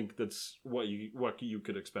 I think that's what you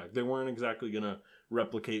could expect. They weren't exactly going to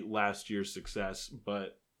replicate last year's success,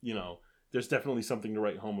 but there's definitely something to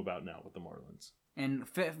write home about now with the Marlins. And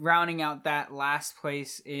rounding out that last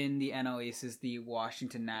place in the NL East is the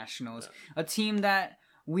Washington Nationals, a team that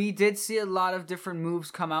we did see a lot of different moves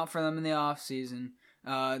come out for them in the offseason.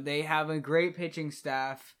 They have a great pitching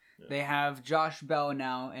staff. Yeah. They have Josh Bell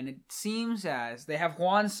now, and it seems as they have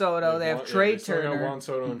Juan Soto, they have Trey Turner. Juan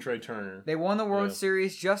Soto and Trey Turner. They won the World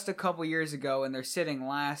Series just a couple years ago, and they're sitting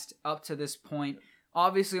last up to this point.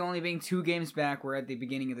 Obviously, only being 2 games back, we're at the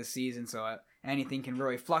beginning of the season, so anything can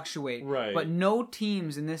really fluctuate. Right. But no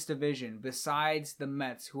teams in this division, besides the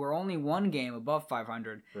Mets, who are only 1 game above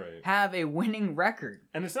 500, have a winning record.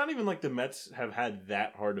 And it's not even like the Mets have had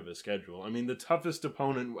that hard of a schedule. I mean, the toughest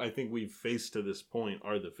opponent I think we've faced to this point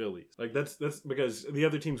are the Phillies. Like that's because the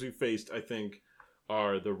other teams we've faced, I think,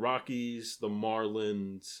 are the Rockies, the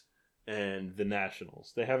Marlins, and the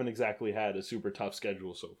Nationals. They haven't exactly had a super tough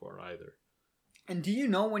schedule so far either. And do you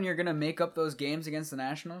know when you're going to make up those games against the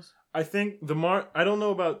Nationals? I think I don't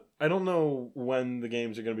know when the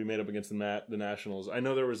games are going to be made up against the Nationals. I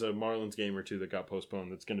know there was a Marlins game or two that got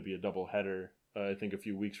postponed. That's going to be a doubleheader, I think a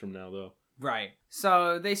few weeks from now, though. Right.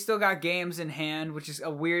 So they still got games in hand, which is a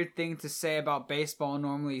weird thing to say about baseball.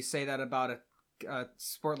 Normally you say that about a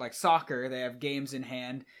sport like soccer. They have games in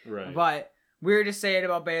hand. Right. But weird to say it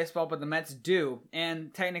about baseball, but the Mets do.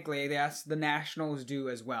 And technically, the Nationals do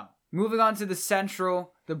as well. Moving on to the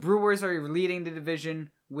Central, the Brewers are leading the division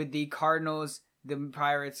with the Cardinals, the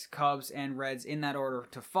Pirates, Cubs, and Reds in that order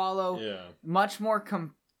to follow. Yeah. Much more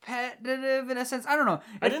competitive in a sense. I don't know.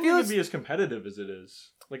 I didn't think it'd be as competitive as it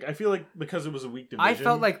is. Like, I feel like because it was a weak division. I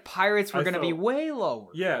felt like Pirates were going to be way lower.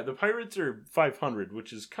 Yeah, the Pirates are 500,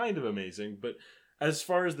 which is kind of amazing. But as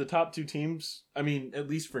far as the top 2 teams, I mean, at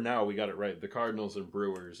least for now, we got it right. The Cardinals and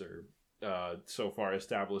Brewers are so far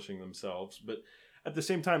establishing themselves. But at the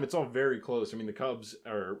same time, it's all very close. I mean, the Cubs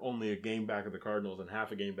are only a game back of the Cardinals and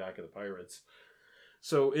half a game back of the Pirates.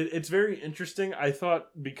 So it's very interesting. I thought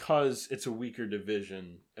because it's a weaker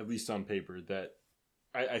division, at least on paper, that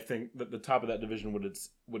I think that the top of that division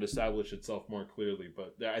would establish itself more clearly.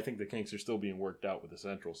 But I think the kinks are still being worked out with the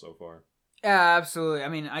Central so far. Yeah, absolutely. I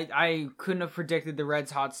mean, I couldn't have predicted the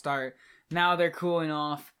Reds' hot start. Now they're cooling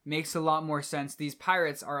off. Makes a lot more sense. These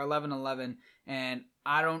Pirates are 11-11, and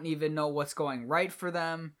I don't even know what's going right for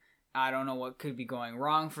them. I don't know what could be going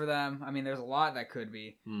wrong for them. I mean, there's a lot that could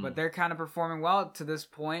be. But they're kind of performing well to this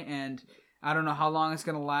point, and I don't know how long it's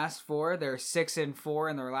going to last for. They're 6-4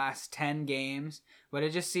 in their last 10 games. But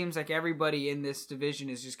it just seems like everybody in this division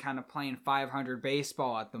is just kind of playing 500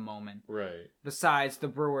 baseball at the moment. Right. Besides the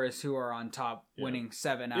Brewers, who are on top, winning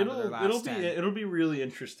 7 out of their last 10. It'll be really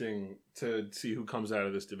interesting to see who comes out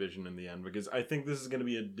of this division in the end, because I think this is going to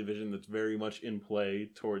be a division that's very much in play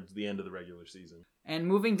towards the end of the regular season. And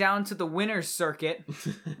moving down to the winner's circuit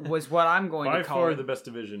was what I'm going to call it. By far the best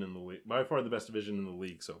division in the league. By far the best division in the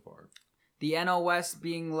league so far. The NL West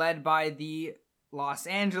being led by the Los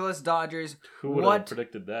Angeles Dodgers. Who would have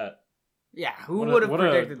predicted that? Yeah, who would have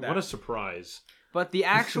predicted that? What a surprise. But the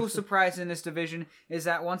actual surprise in this division is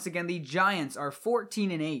that, once again, the Giants are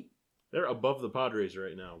 14-8. They're above the Padres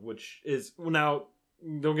right now, which is... Now,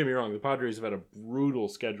 don't get me wrong, the Padres have had a brutal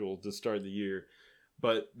schedule to start the year.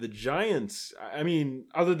 But the Giants, I mean,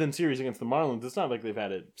 other than series against the Marlins, it's not like they've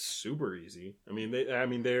had it super easy. I mean,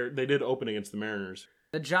 they did open against the Mariners.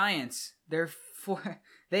 The Giants,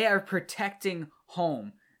 they are protecting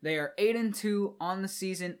home. They are 8-2 on the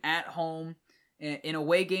season at home. In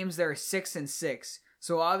away games, they're 6-6.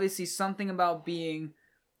 So obviously, something about being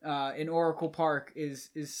in Oracle Park is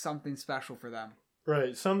something special for them.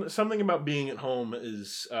 Right. Something about being at home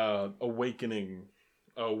is awakening.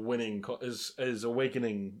 Winning is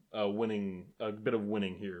awakening. Winning a bit of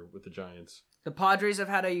winning here with the Giants. The Padres have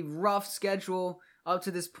had a rough schedule up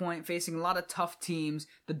to this point, facing a lot of tough teams.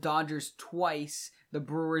 The Dodgers twice, the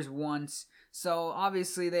Brewers once. So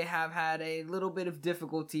obviously they have had a little bit of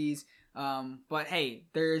difficulties. But hey,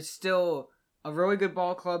 there's still a really good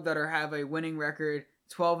ball club that have a winning record,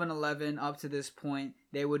 12-11 up to this point.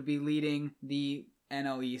 They would be leading the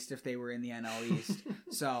NL East if they were in the NL East.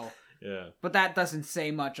 So, yeah. But that doesn't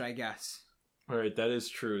say much, I guess. All right, that is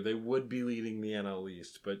true. They would be leading the NL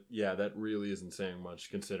East, but yeah, that really isn't saying much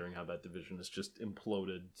considering how that division has just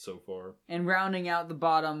imploded so far. And rounding out the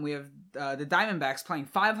bottom, we have the Diamondbacks playing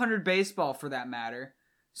 500 baseball for that matter.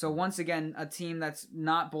 So once again, a team that's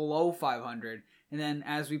not below 500. And then,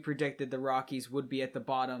 as we predicted, the Rockies would be at the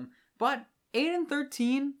bottom. But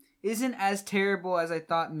 8-13 isn't as terrible as I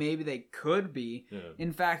thought maybe they could be. Yeah.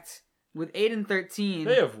 In fact, with 8-13,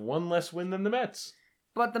 they have one less win than the Mets.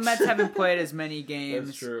 But the Mets haven't played as many games.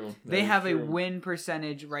 That's true. They have a win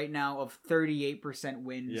percentage right now of 38%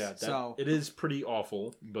 wins. Yeah, so it is pretty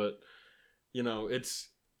awful. But it's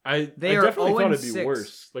I they definitely thought it'd be 0-6.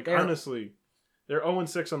 worse. Like honestly, they're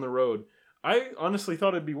 0-6 on the road. I honestly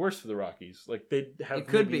thought it'd be worse for the Rockies. Like they'd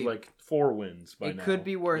have maybe like 4 wins by now. It could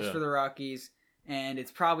be worse for the Rockies, and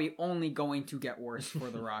it's probably only going to get worse for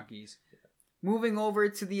the Rockies. Moving over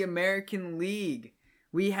to the American League.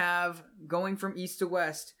 We have, going from east to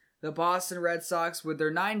west, the Boston Red Sox with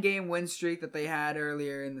their 9-game win streak that they had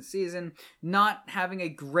earlier in the season, not having a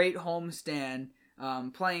great homestand,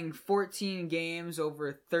 playing 14 games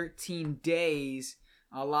over 13 days,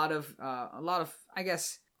 a lot of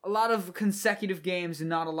consecutive games and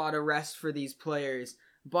not a lot of rest for these players,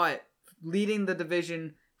 but leading the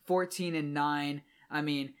division 14-9. I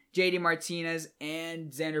mean, JD Martinez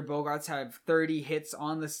and Xander Bogaerts have 30 hits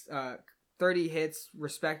on this. 30 hits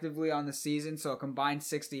respectively on the season, so a combined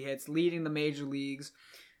 60 hits, leading the major leagues.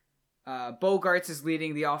 Bogaerts is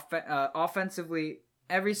leading the offensively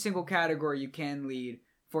every single category you can lead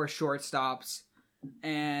for shortstops,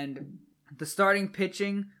 and the starting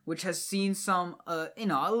pitching, which has seen some, a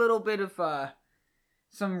little bit of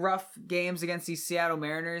some rough games against these Seattle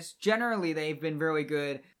Mariners. Generally, they've been really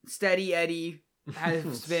good. Steady Eddie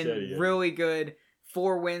has been really good.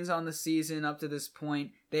 4 wins on the season up to this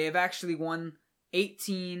point. They have actually won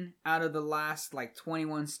 18 out of the last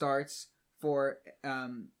 21 starts for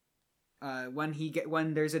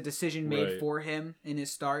when there's a decision made for him in his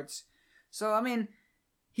starts. So I mean,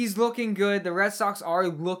 he's looking good. The Red Sox are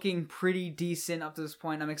looking pretty decent up to this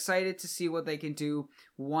point. I'm excited to see what they can do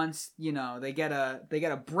once they get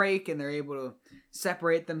a break and they're able to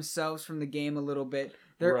separate themselves from the game a little bit.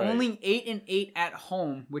 They're only 8-8 at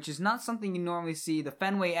home, which is not something you normally see. The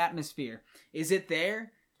Fenway atmosphere. Is it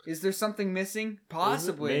there? Is there something missing?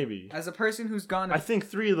 Possibly. Maybe. As a person who's gone... I think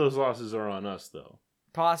 3 of those losses are on us, though.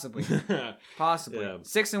 Possibly. Possibly. Yeah.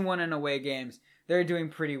 6-1 in away games. They're doing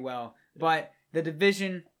pretty well. But the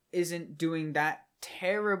division isn't doing that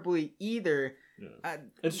terribly either. Yeah.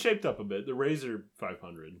 It's shaped up a bit. The Rays are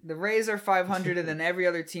 500. The Rays are 500, and then every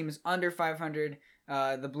other team is under 500.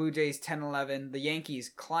 The Blue Jays 10-11. The Yankees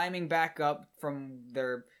climbing back up from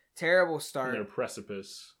their terrible start. Their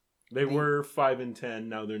precipice. They were 5-10.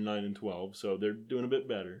 Now they're 9-12. So they're doing a bit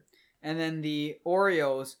better. And then the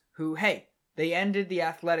Orioles, who they ended the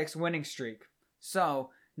Athletics winning streak.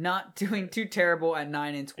 So not doing too terrible at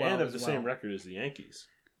 9-12. And have the same record as the Yankees.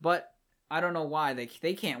 But I don't know why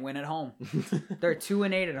they can't win at home. They're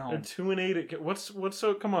 2-8 at home. They're 2-8. What's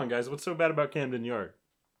so? Come on, guys. What's so bad about Camden Yard?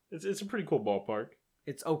 It's a pretty cool ballpark.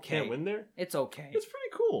 It's okay. Can't win there? It's okay. It's pretty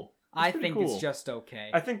cool. I think it's just okay.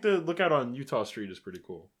 I think the lookout on Utah Street is pretty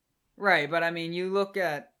cool. Right, but I mean, you look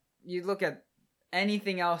at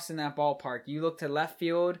anything else in that ballpark. You look to left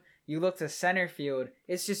field. You look to center field.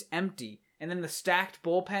 It's just empty. And then the stacked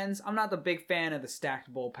bullpens. I'm not the big fan of the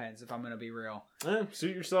stacked bullpens, if I'm going to be real.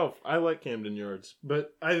 Suit yourself. I like Camden Yards.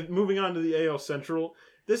 But moving on to the AL Central.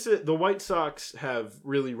 The White Sox have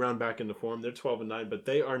really round back into form. They're 12-9, but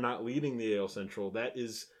they are not leading the AL Central. That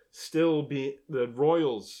is still the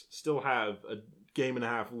Royals still have a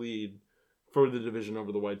 1.5 lead for the division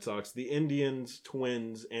over the White Sox. The Indians,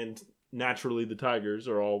 Twins, and naturally the Tigers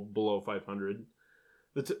are all below 500.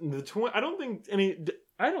 I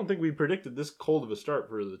don't think we predicted this cold of a start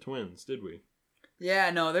for the Twins, did we?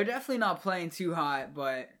 Yeah, no, they're definitely not playing too hot,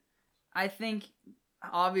 but I think,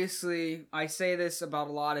 obviously, I say this about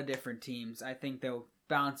a lot of different teams. I think they'll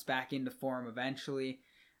bounce back into form eventually.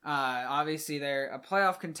 Obviously, they're a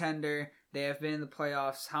playoff contender. They have been in the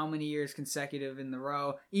playoffs how many years consecutive in the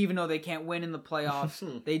row? Even though they can't win in the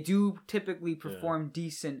playoffs, they do typically perform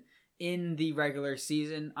decent in the regular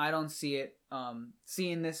season. I don't see it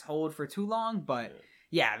seeing this hold for too long, but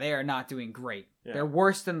yeah, they are not doing great. Yeah. They're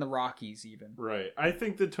worse than the Rockies even. Right. I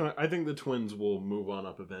think the Twins will move on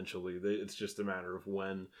up eventually. It's just a matter of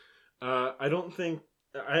when.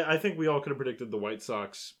 I think we all could have predicted the White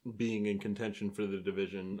Sox being in contention for the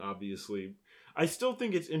division, obviously. I still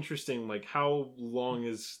think it's interesting, like, how long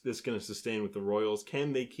is this going to sustain with the Royals?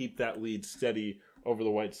 Can they keep that lead steady over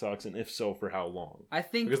the White Sox, and if so, for how long? I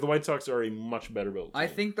think because the White Sox are a much better built team. I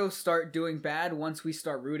think they'll start doing bad once we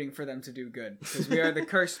start rooting for them to do good, because we are the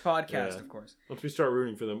cursed podcast, of course. Once we start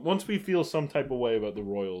rooting for them, once we feel some type of way about the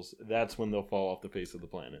Royals, that's when they'll fall off the face of the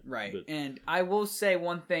planet. Right. But, and I will say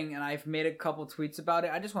one thing, and I've made a couple tweets about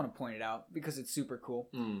it. I just want to point it out because it's super cool.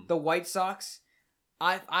 The White Sox,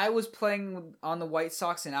 I was playing on the White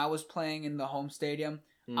Sox and I was playing in the home stadium.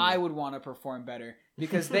 I would want to perform better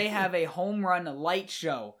because they have a home run light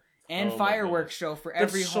show and fireworks show for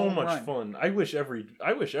every home run. That's so much fun. I wish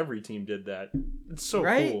every team did that. It's so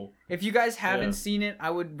cool. If you guys haven't seen it,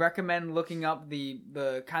 I would recommend looking up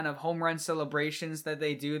the kind of home run celebrations that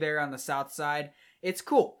they do there on the South Side. It's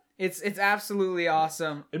cool. It's absolutely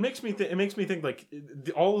awesome. It makes me think like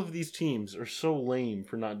all of these teams are so lame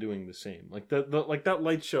for not doing the same. Like that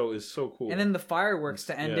light show is so cool. And then the fireworks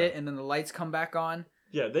to end it, and then the lights come back on.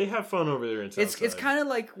 Yeah, they have fun over there in Southside. It's kind of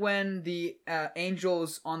like when the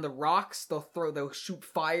Angels on the Rocks, they'll shoot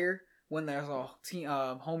fire when there's a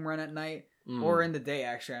home run at night, or in the day.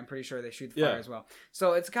 Actually, I'm pretty sure they shoot fire as well.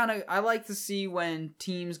 So it's kind of, I like to see when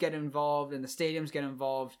teams get involved and the stadiums get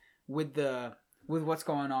involved with what's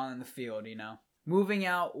going on in the field. Moving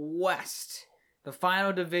out west, the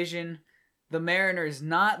final division, the Mariners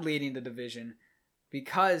not leading the division.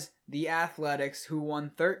 Because the Athletics, who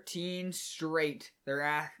won 13 straight,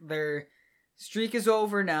 their streak is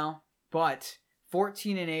over now, but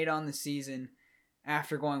 14-8 on the season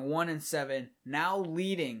after going 1-7, now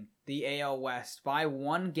leading the AL West by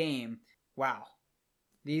 1 game. Wow.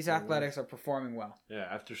 These Athletics are performing well. Yeah,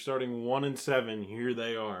 after starting 1-7, here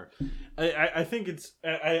they are. I think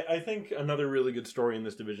I think another really good story in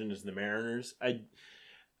this division is the Mariners.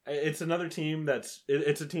 It's another team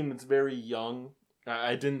it's a team that's very young.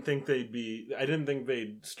 I didn't think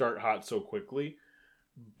they'd start hot so quickly,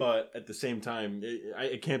 but at the same time,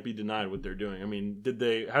 it can't be denied what they're doing. I mean,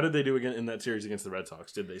 how did they do again in that series against the Red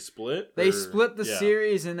Sox? Did they split? They split the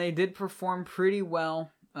series, and they did perform pretty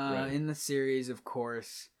well in the series, of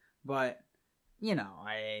course. But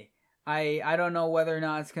I don't know whether or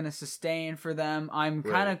not it's going to sustain for them.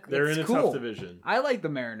 They're in a tough division. I like the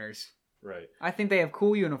Mariners. Right. I think they have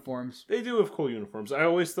cool uniforms. They do have cool uniforms. I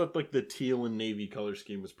always thought like the teal and navy color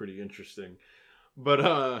scheme was pretty interesting. But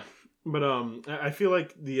I feel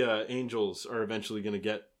like the Angels are eventually going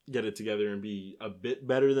to get it together and be a bit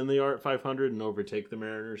better than they are at 500 and overtake the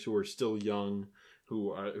Mariners, who are still young,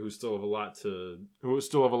 who still have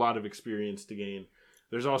a lot of experience to gain.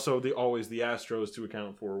 There's also always the Astros to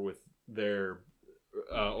account for with their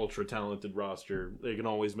ultra talented roster. They can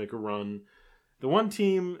always make a run. The one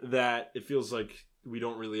team that it feels like we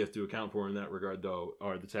don't really have to account for in that regard, though,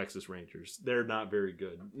 are the Texas Rangers. They're not very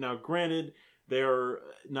good. Now, granted, they are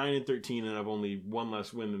 9-13 and have only one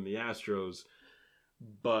less win than the Astros,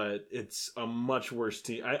 but it's a much worse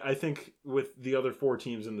team. I think with the other 4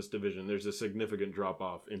 teams in this division, there's a significant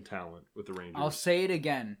drop-off in talent with the Rangers. I'll say it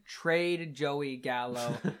again. Trade Joey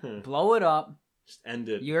Gallo. Blow it up. Just end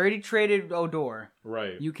it. You already traded Odor.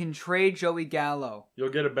 Right. You can trade Joey Gallo. You'll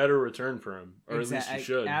get a better return for him. Or at least you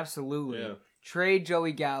should. Absolutely. Yeah. Trade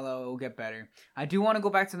Joey Gallo. It'll get better. I do want to go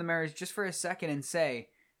back to the Mariners just for a second and say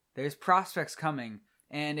there's prospects coming.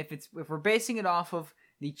 And if we're basing it off of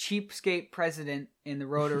the cheapskate president in the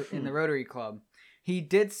Rotary Club, he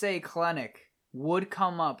did say Kelenic would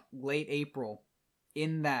come up late April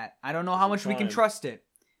in that. I don't know how much we can trust it.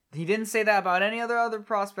 He didn't say that about any other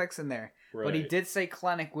prospects in there. Right. But he did say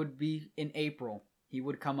Kelenic would be in April. He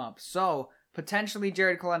would come up. So, potentially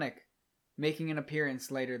Jared Kelenic making an appearance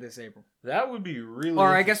later this April. That would be really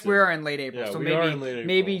Or I guess we are in late April. Yeah, so we are in late April.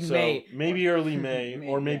 Maybe so May. Maybe early May,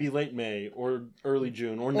 or maybe late May, or early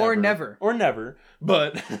June, or never. Or never.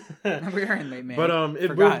 But we are in late May.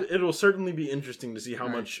 But it'll certainly be interesting to see how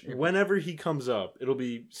much whenever he comes up, it'll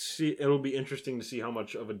be interesting to see how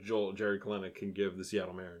much of a jolt Jared Kelenic can give the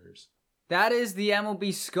Seattle Mariners. That is the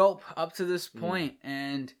MLB scope up to this point,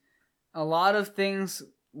 and a lot of things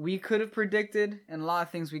we could have predicted, and a lot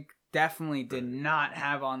of things we definitely did not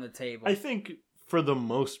have on the table. I think for the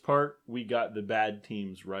most part, we got the bad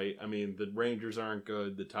teams right. I mean, the Rangers aren't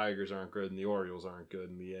good, the Tigers aren't good, and the Orioles aren't good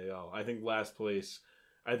in the AL. I think last place,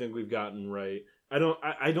 I think we've gotten right. I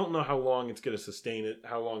don't know how long it's going to sustain it,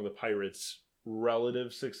 how long the Pirates'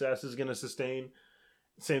 relative success is going to sustain.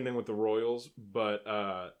 Same thing with the Royals, but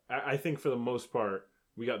I think for the most part,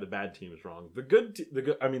 we got the bad teams wrong.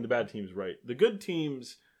 The bad teams right. The good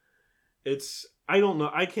teams, I don't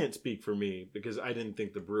know. I can't speak for me because I didn't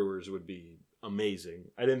think the Brewers would be amazing.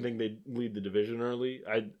 I didn't think they'd lead the division early.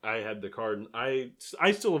 I had the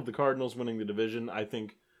I still have the Cardinals winning the division. I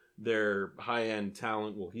think their high-end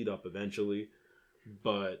talent will heat up eventually.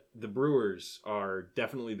 But the Brewers are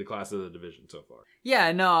definitely the class of the division so far.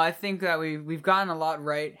 Yeah, no, I think that we've gotten a lot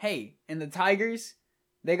right. Hey, and the Tigers,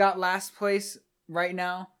 they got last place right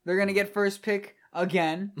now. They're going to get first pick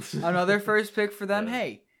again. Another first pick for them. Yeah.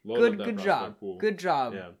 Hey, good job. Pool. Good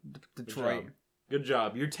job, yeah. Detroit. Good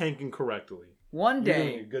job. You're tanking correctly. One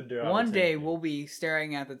day we'll be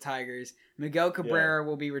staring at the Tigers. Miguel Cabrera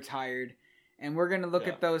will be retired. And we're going to look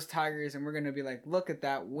at those Tigers and we're going to be like, look at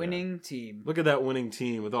that winning team. Look at that winning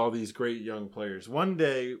team with all these great young players. One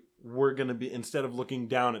day, we're going to be, instead of looking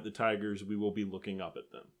down at the Tigers, we will be looking up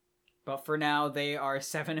at them. But for now, they are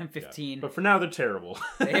 7-15. Yeah. But for now, they're terrible.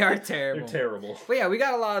 They are terrible. They're terrible. But yeah, we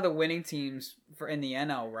got a lot of the winning teams in the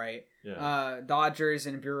NL, right? Yeah. Dodgers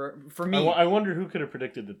and for me. I wonder who could have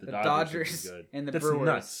predicted that the Dodgers would be good. And the Brewers.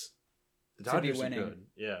 That's nuts. The Dodgers are good.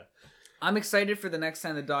 Yeah. I'm excited for the next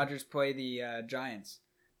time the Dodgers play the Giants.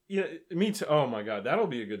 Yeah, me too. Oh my God, that'll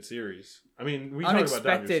be a good series. I mean, we talk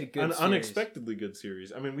about Dodgers, unexpectedly good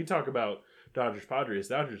series. I mean, we talk about Dodgers Padres,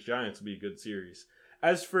 Dodgers Giants will be a good series.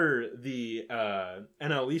 As for the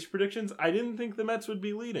NL East predictions, I didn't think the Mets would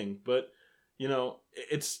be leading, but you know,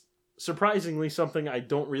 it's surprisingly something I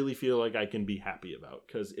don't really feel like I can be happy about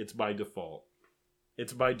because it's by default.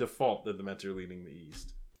 It's by default that the Mets are leading the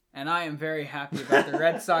East. And I am very happy about the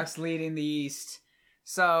Red Sox leading the East.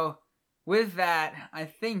 So, with that, I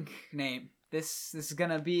think, Nate, this is going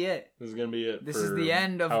to be it. This is going to be it. This is the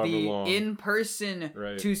end of the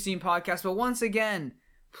in-person Two-Scene podcast. But once again,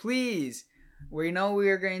 please, we know we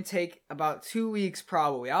are going to take about 2 weeks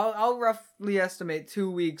probably. I'll roughly estimate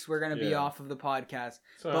 2 weeks we're going to be off of the podcast.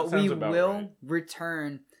 So but we will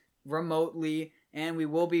return remotely. And we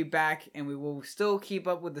will be back, and we will still keep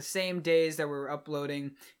up with the same days that we're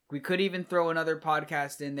uploading. We could even throw another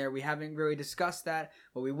podcast in there. We haven't really discussed that,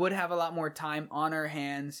 but we would have a lot more time on our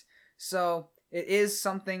hands. So it is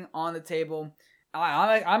something on the table.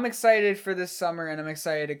 I'm excited for this summer, and I'm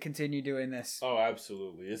excited to continue doing this. Oh,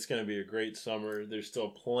 absolutely. It's going to be a great summer. There's still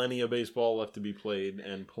plenty of baseball left to be played,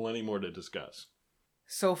 and plenty more to discuss.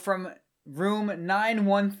 So from room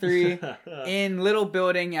 913 in Little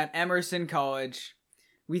Building at Emerson College,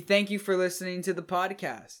 we thank you for listening to the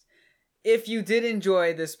podcast. If you did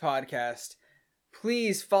enjoy this podcast,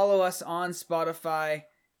 please follow us on Spotify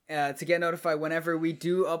to get notified whenever we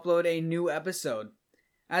do upload a new episode,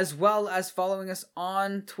 as well as following us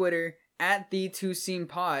on Twitter at the Two Scene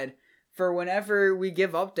Pod for whenever we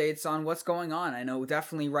give updates on what's going on. I know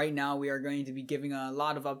definitely right now we are going to be giving a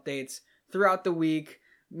lot of updates throughout the week.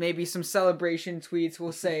 Maybe some celebration tweets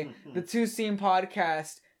will say, the Two Scene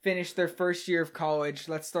Podcast finished their first year of college.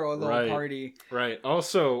 Let's throw a little party. Right.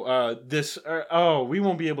 Also, we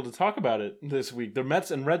won't be able to talk about it this week. The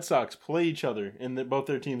Mets and Red Sox play each other in both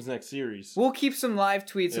their teams' next series. We'll keep some live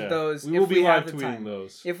tweets of those. We will be live tweeting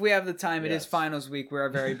those. If we have the time, it is finals week. We're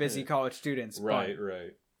very busy college students. Right.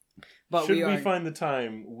 But should we find the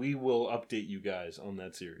time, we will update you guys on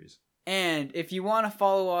that series. And if you want to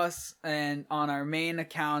follow us and on our main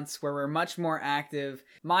accounts where we're much more active,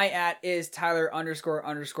 my @ is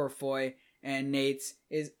Tyler__Foy and Nate's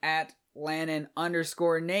is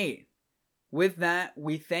 @Lannon_Nate. With that,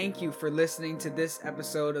 we thank you for listening to this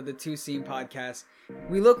episode of the Two Scene Podcast.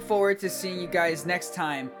 We look forward to seeing you guys next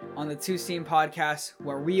time on the Two Scene Podcast,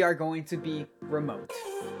 where we are going to be remote.